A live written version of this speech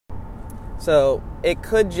So it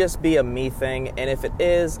could just be a me thing, and if it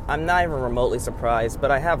is, I'm not even remotely surprised, but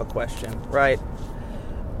I have a question, right?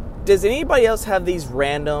 Does anybody else have these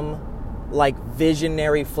random, like,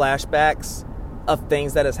 visionary flashbacks of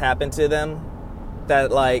things that has happened to them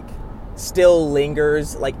that, like, still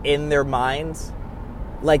lingers, like, in their minds?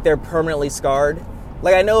 Like, they're permanently scarred?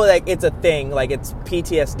 Like, I know, like, it's a thing, like, it's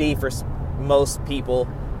PTSD for most people,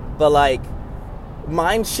 but, like,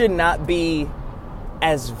 mine should not be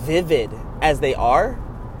as vivid as they are,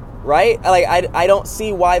 right? Like, I don't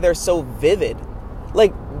see why they're so vivid.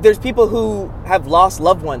 Like, there's people who have lost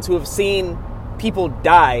loved ones, who have seen people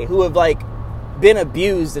die, who have, like, been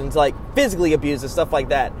abused and, like, physically abused and stuff like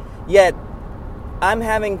that. Yet, I'm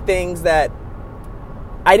having things that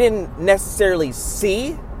I didn't necessarily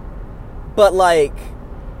see, but, like,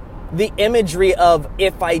 the imagery of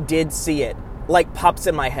if I did see it, like, pops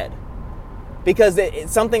in my head. Because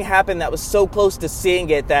something happened that was so close to seeing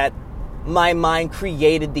it that my mind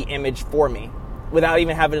created the image for me without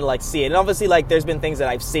even having to, like, see it. And obviously, like, there's been things that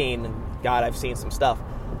I've seen, and God, I've seen some stuff.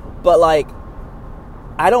 But, like,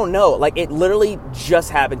 I don't know. Like, it literally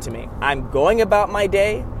just happened to me. I'm going about my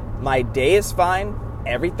day. My day is fine.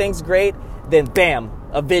 Everything's great. Then, bam,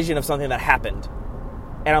 a vision of something that happened.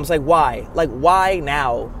 And I'm just like, why? Like, why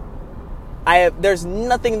now? There's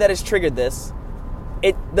nothing that has triggered this.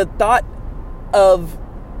 The thought of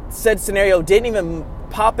said scenario didn't even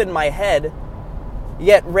pop in my head,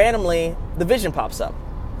 yet randomly the vision pops up.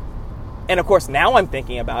 And of course now I'm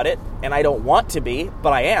thinking about it, and I don't want to be,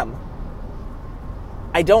 but I am.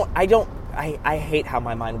 I hate how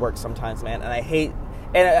my mind works sometimes, man,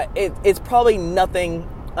 and it's probably nothing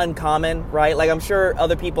uncommon, right? Like, I'm sure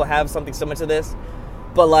other people have something similar to this,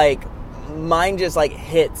 but, like, mine just, like,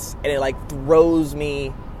 hits, and it, like, throws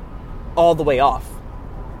me all the way off.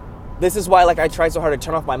 This is why, like, I try so hard to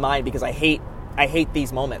turn off my mind, because I hate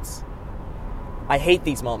these moments. I hate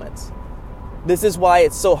these moments. This is why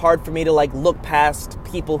it's so hard for me to, like, look past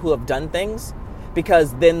people who have done things,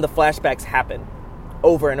 because then the flashbacks happen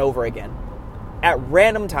over and over again at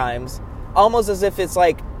random times, almost as if it's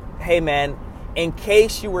like, hey, man, in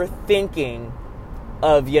case you were thinking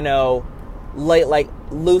of, you know, like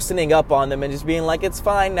loosening up on them and just being like, it's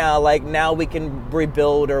fine now, like, now we can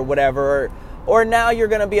rebuild or whatever, or now you're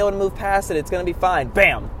going to be able to move past it, it's going to be fine.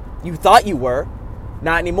 Bam! You thought you were.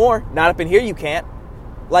 Not anymore. Not up in here you can't.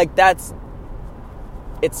 Like,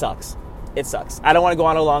 it sucks. It sucks. I don't want to go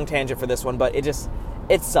on a long tangent for this one, but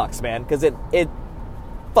it sucks, man, because it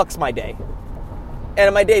fucks my day.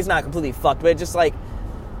 And my day's not completely fucked, but it just, like,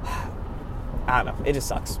 I don't know. It just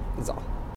sucks. That's all.